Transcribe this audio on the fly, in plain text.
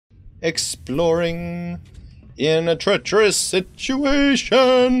exploring in a treacherous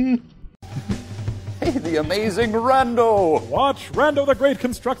situation. Hey, the amazing Rando! Watch Rando the Great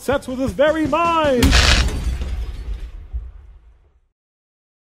construct sets with his very mind!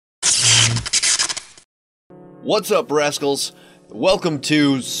 What's up, rascals? Welcome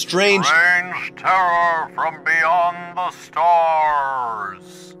to Strange Terror from Beyond the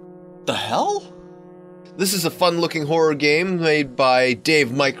Stars! The hell? This is a fun-looking horror game made by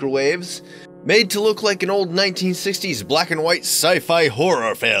Dave Microwaves, made to look like an old 1960s black and white sci-fi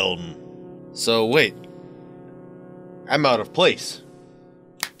horror film. So wait, I'm out of place.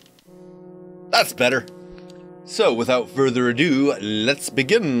 That's better. So without further ado, let's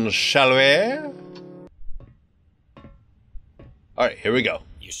begin, shall we? Alright, here we go.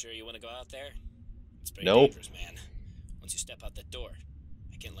 You sure you want to go out there? It's pretty No. dangerous, man. Once you step out the door,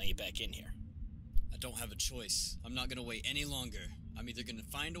 I can't let you back in here. I don't have a choice. I'm not gonna wait any longer. I'm either gonna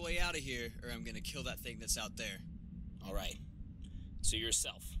find a way out of here, or I'm gonna kill that thing that's out there. Alright. So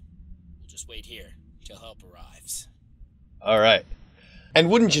yourself. We'll just wait here till help arrives. Alright.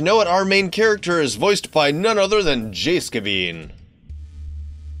 And wouldn't you know it, our main character is voiced by none other than Jaskaveen.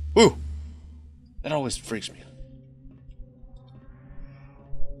 Ooh. That always freaks me out.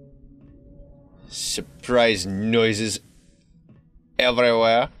 Surprise noises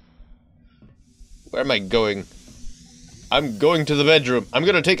everywhere. Where am I going? I'm going to the bedroom. I'm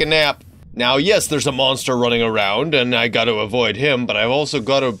gonna take a nap. Now, yes, there's a monster running around, and I gotta avoid him, but I've also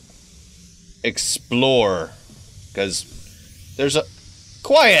gotta explore. Because there's a...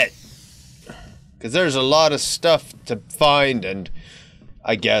 Quiet! Because there's a lot of stuff to find, and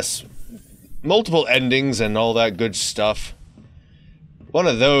I guess multiple endings and all that good stuff. One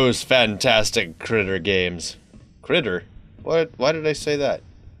of those fantastic critter games. Critter? What? Why did I say that?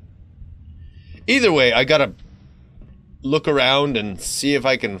 Either way, I gotta look around and see if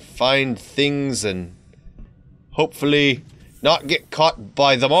I can find things and hopefully not get caught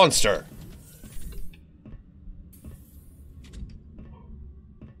by the monster.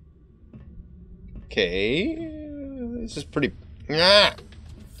 Okay, this is pretty... Ah.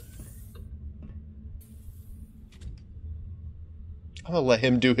 I'm gonna let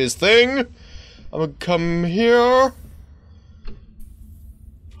him do his thing. I'm gonna come here.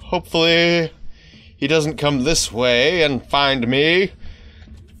 Hopefully he doesn't come this way and find me.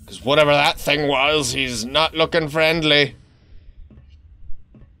 Because whatever that thing was, he's not looking friendly.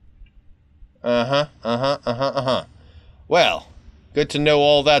 Well, good to know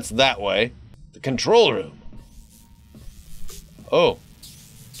all that's that way. The control room. Oh.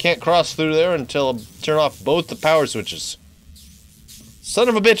 Can't cross through there until I turn off both the power switches. Son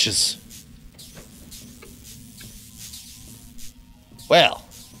of a bitches. Well.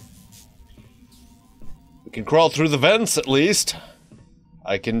 We can crawl through the vents at least.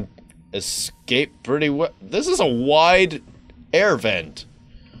 I can escape pretty well. This is a wide air vent.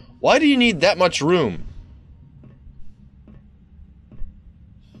 Why do you need that much room?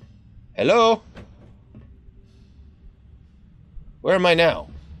 Hello? Where am I now?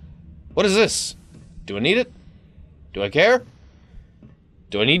 What is this? Do I need it? Do I care?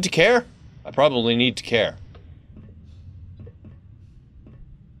 Do I need to care? I probably need to care.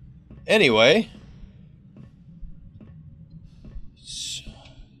 Anyway.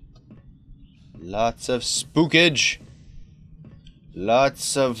 Lots of spookage.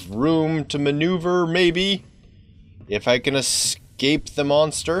 Lots of room to maneuver, maybe. If I can escape the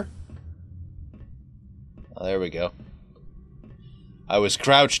monster. Oh, there we go. I was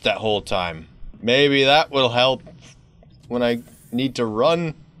crouched that whole time. Maybe that will help when I need to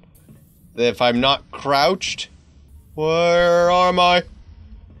run. If I'm not crouched. Where am I?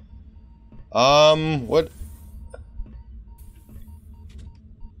 What?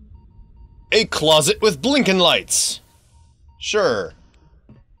 A closet with blinking lights. Sure.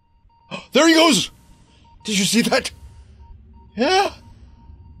 There he goes! Did you see that? Yeah?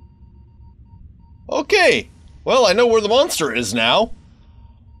 Okay. Well, I know where the monster is now.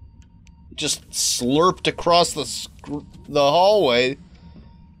 Just slurped across the hallway.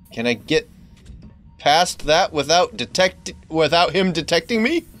 Can I get past that without him detecting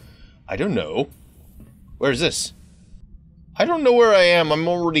me? I don't know. Where's this? I don't know where I am. I'm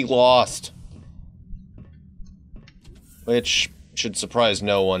already lost. Which should surprise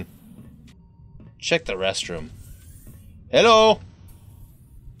no one. Check the restroom. Hello?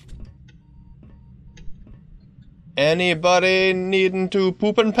 Anybody needing to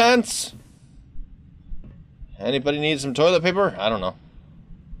poop in pants? Anybody need some toilet paper? I don't know.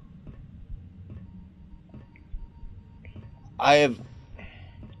 I have...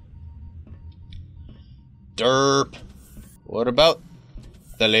 Derp. What about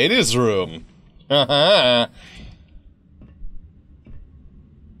The ladies' room. Haha.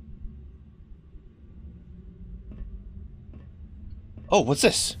 Oh, what's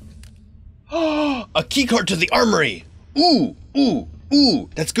this? A keycard to the armory! Ooh, ooh, ooh,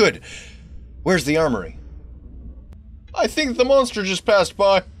 that's good. Where's the armory? I think the monster just passed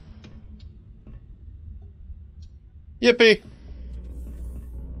by. Yippee.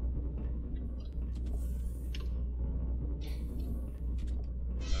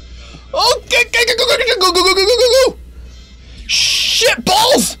 Oh, go. Shit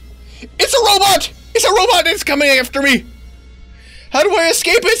balls! It's a robot! It's a robot! It's coming after me! How do I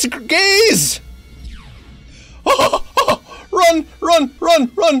escape its gaze? Oh, run!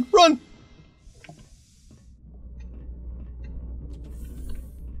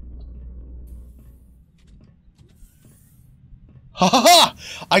 Ha ha ha!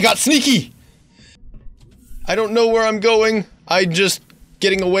 I got sneaky! I don't know where I'm going. I'm just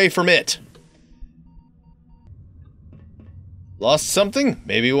getting away from it. Lost something?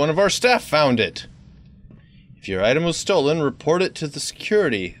 Maybe one of our staff found it. If your item was stolen, report it to the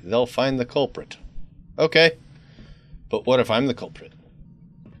security. They'll find the culprit. Okay. But what if I'm the culprit?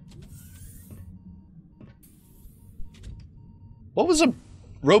 What was a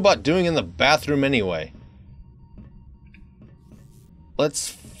robot doing in the bathroom anyway? Let's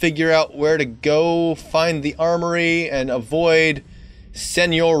figure out where to go, find the armory, and avoid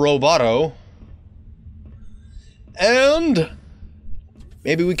Senor Roboto. And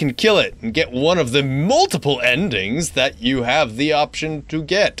maybe we can kill it and get one of the multiple endings that you have the option to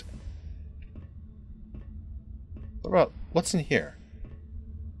get. What about, what's in here?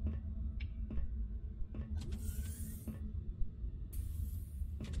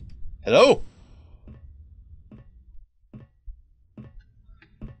 Hello?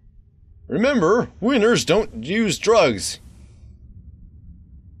 Remember, winners don't use drugs.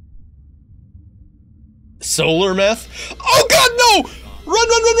 Solar meth? Oh god, no! Run!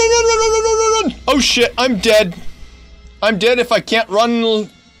 Oh shit, I'm dead. I'm dead if I can't run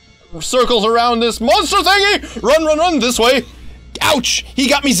circles around this monster thingy! Run, this way! Ouch! He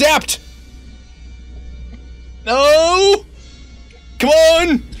got me zapped! No! Come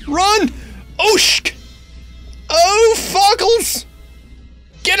on! Run! Oh shk! Oh, fuckles!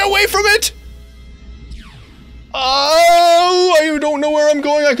 Get away from it! Oh, I don't know where I'm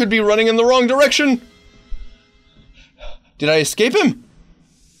going. I could be running in the wrong direction. Did I escape him?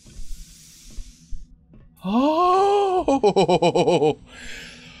 Oh,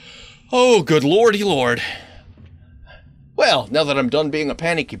 good lordy lord. Well, now that I'm done being a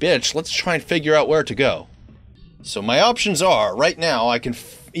panicky bitch, let's try and figure out where to go. So my options are, right now, I can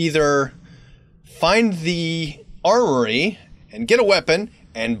either find the armory and get a weapon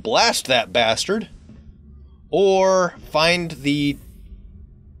and blast that bastard, or find the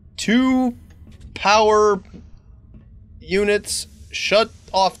 2 power units, shut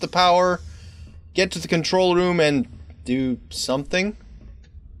off the power, get to the control room and do something.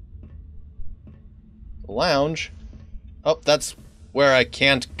 Lounge. Oh, that's where I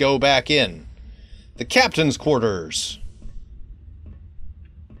can't go back in. The captain's quarters.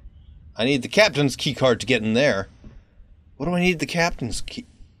 I need the captain's key card to get in there. What do I need the captain's key?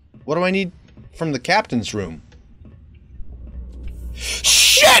 What do I need from the captain's room?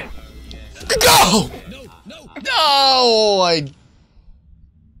 Shit! Go! No,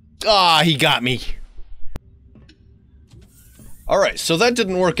 he got me. Alright, so that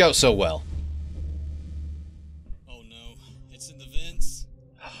didn't work out so well. Oh no, it's in the vents.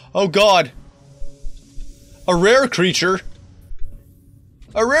 Oh god. A rare creature.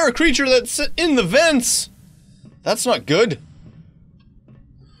 A rare creature that's in the vents. That's not good.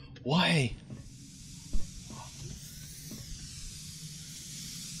 Why?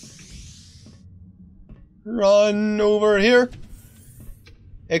 Run over here.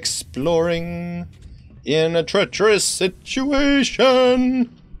 Exploring in a treacherous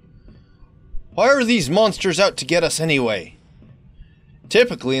situation. Why are these monsters out to get us anyway?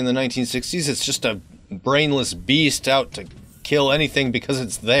 Typically in the 1960s, it's just a brainless beast out to kill anything because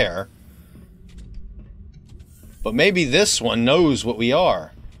it's there. But maybe this one knows what we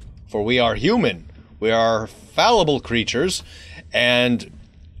are. For we are human. We are fallible creatures, and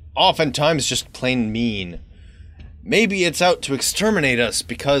oftentimes just plain mean. Maybe it's out to exterminate us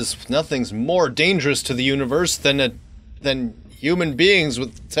because nothing's more dangerous to the universe than human beings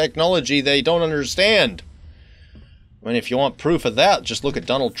with technology they don't understand. I mean, if you want proof of that, just look at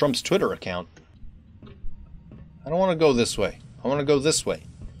Donald Trump's Twitter account. I don't want to go this way. I want to go this way.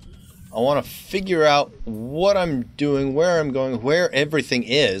 I want to figure out what I'm doing, where I'm going, where everything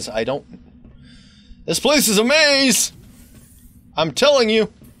is. This place is a maze! I'm telling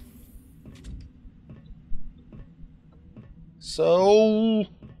you. So...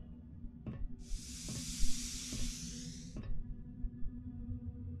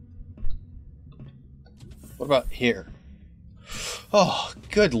 what about here? Oh,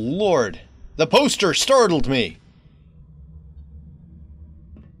 good lord. The poster startled me.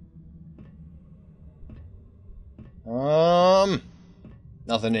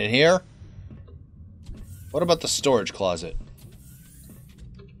 Nothing in here. What about the storage closet?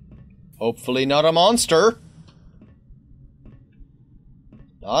 Hopefully not a monster.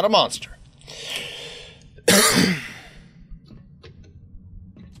 Not a monster.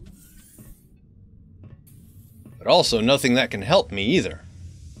 But also nothing that can help me either.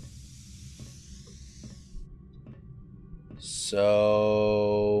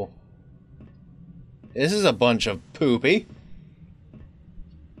 So... this is a bunch of poopy.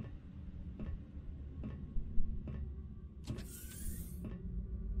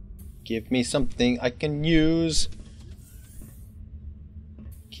 Give me something I can use.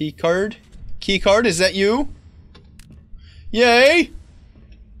 Keycard? Keycard, is that you? Yay!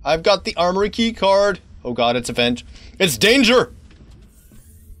 I've got the armory keycard. Oh god, it's a vent. It's danger!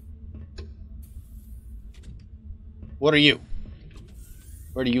 What are you?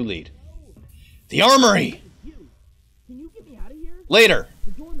 Where do you lead? The armory! Can you get me out of here? Later!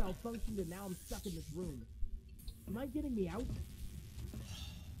 The door malfunctioned and now I'm stuck in this room. Am I getting me out?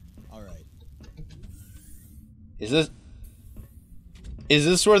 Alright. Is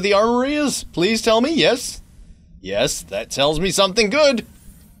this where the armory is? Please tell me, yes? Yes, that tells me something good.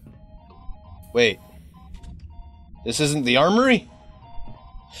 Wait. This isn't the armory?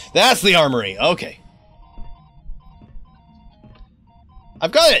 That's the armory, okay.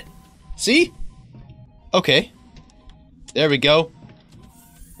 I've got it! See? Okay. There we go.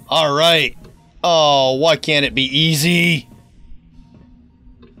 Alright. Oh, why can't it be easy?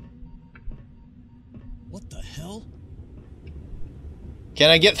 What the hell? Can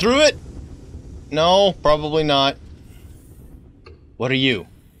I get through it? No, probably not. What are you?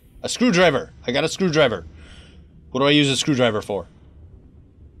 A screwdriver. I got a screwdriver. What do I use a screwdriver for?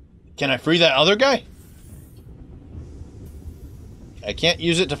 Can I free that other guy? I can't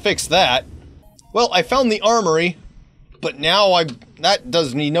use it to fix that. Well, I found the armory, but now that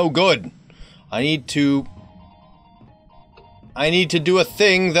does me no good. I need to do a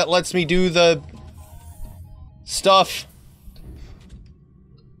thing that lets me do the stuff.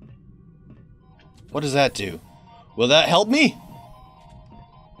 What does that do? Will that help me?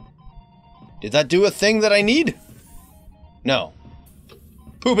 Did that do a thing that I need? No.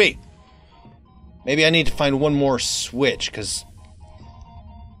 Poopy! Maybe I need to find one more switch, because...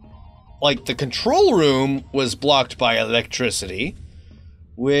 like, the control room was blocked by electricity,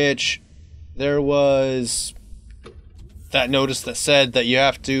 which there was that notice that said that you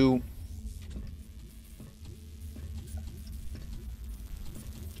have to...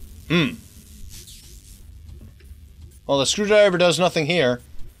 Well, the screwdriver does nothing here.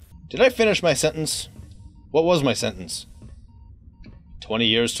 Did I finish my sentence? What was my sentence? 20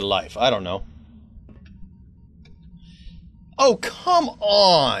 years to life. I don't know. Oh, come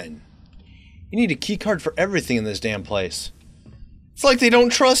on! You need a keycard for everything in this damn place. It's like they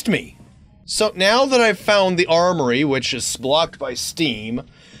don't trust me. So now that I've found the armory, which is blocked by Steam,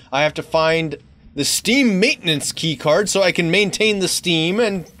 I have to find the Steam maintenance keycard so I can maintain the Steam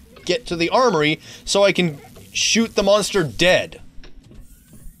and get to the armory so I can shoot the monster dead.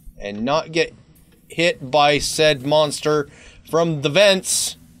 And not get hit by said monster from the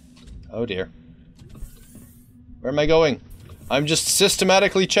vents. Oh dear. Where am I going? I'm just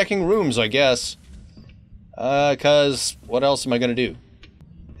systematically checking rooms, I guess. 'Cause what else am I gonna do?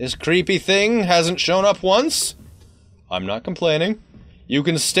 This creepy thing hasn't shown up once? I'm not complaining. You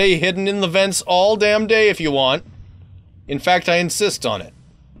can stay hidden in the vents all damn day if you want. In fact, I insist on it.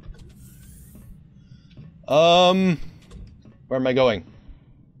 Where am I going?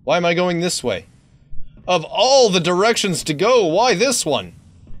 Why am I going this way? Of all the directions to go, why this one?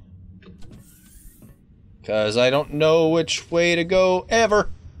 'Cause I don't know which way to go ever.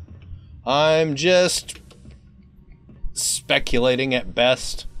 I'm just speculating at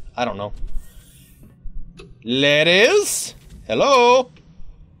best. I don't know. Ladies? Hello?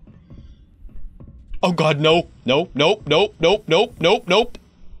 Oh god, no. Nope, nope, nope, nope, nope, nope, nope.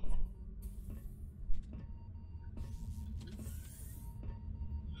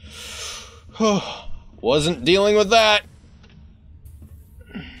 Wasn't dealing with that.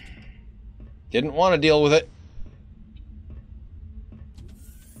 Didn't want to deal with it.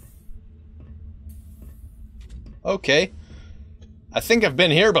 Okay. I think I've been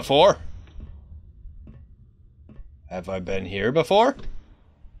here before. Have I been here before?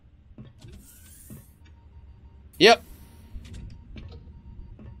 Yep.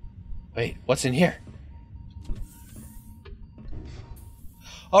 Wait, what's in here?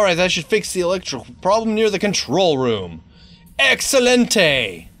 Alright, that should fix the electrical problem near the control room.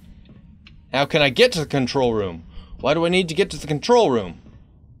 Excelente! How can I get to the control room? Why do I need to get to the control room?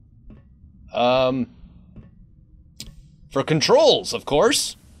 For controls, of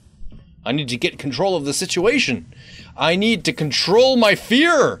course. I need to get control of the situation. I need to control my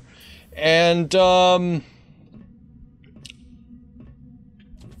fear. And,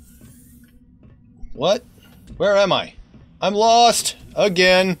 what? Where am I? I'm lost!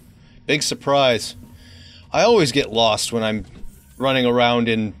 Again. Big surprise. I always get lost when I'm running around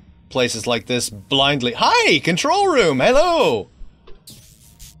in places like this blindly. Hi! Control room! Hello!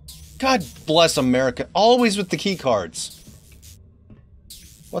 God bless America. Always with the key cards.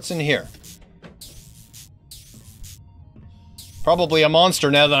 What's in here? Probably a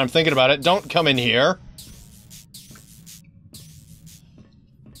monster now that I'm thinking about it. Don't come in here.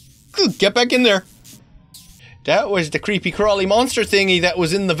 Get back in there. That was the creepy crawly monster thingy that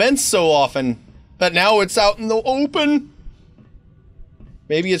was in the vents so often. But now it's out in the open.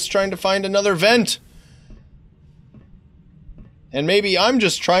 Maybe it's trying to find another vent. And maybe I'm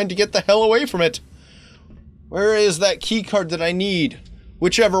just trying to get the hell away from it. Where is that key card that I need?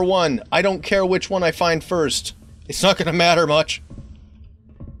 Whichever one. I don't care which one I find first. It's not gonna matter much.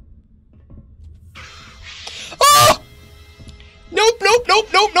 Ah! Nope, nope, nope,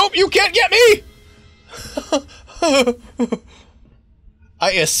 nope, nope, you can't get me!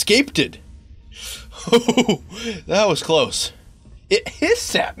 I escaped it. That was close. It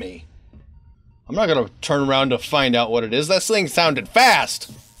hissed at me. I'm not gonna turn around to find out what it is. That thing sounded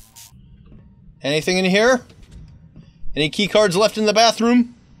fast. Anything in here? Any key cards left in the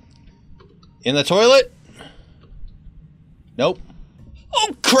bathroom? In the toilet? Nope.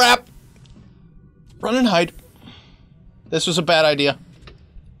 Oh, crap! Run and hide. This was a bad idea.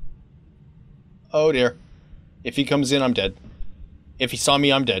 Oh, dear. If he comes in, I'm dead. If he saw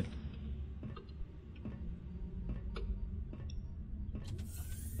me, I'm dead.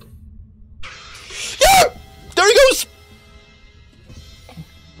 Yeah! There he goes!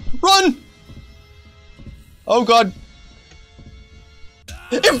 Run! Oh, God.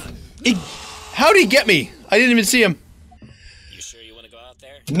 How'd he get me? I didn't even see him. You sure you want to go out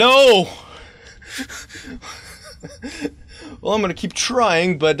there? No! Well, I'm gonna keep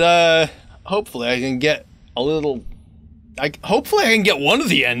trying, but, hopefully I can get a little... hopefully I can get one of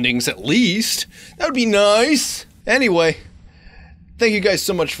the endings, at least. That would be nice. Anyway, thank you guys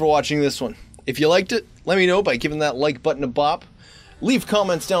so much for watching this one. If you liked it, let me know by giving that like button a bop. Leave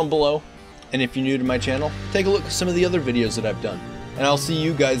comments down below. And if you're new to my channel, take a look at some of the other videos that I've done. And I'll see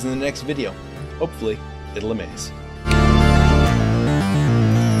you guys in the next video. Hopefully, it'll amaze.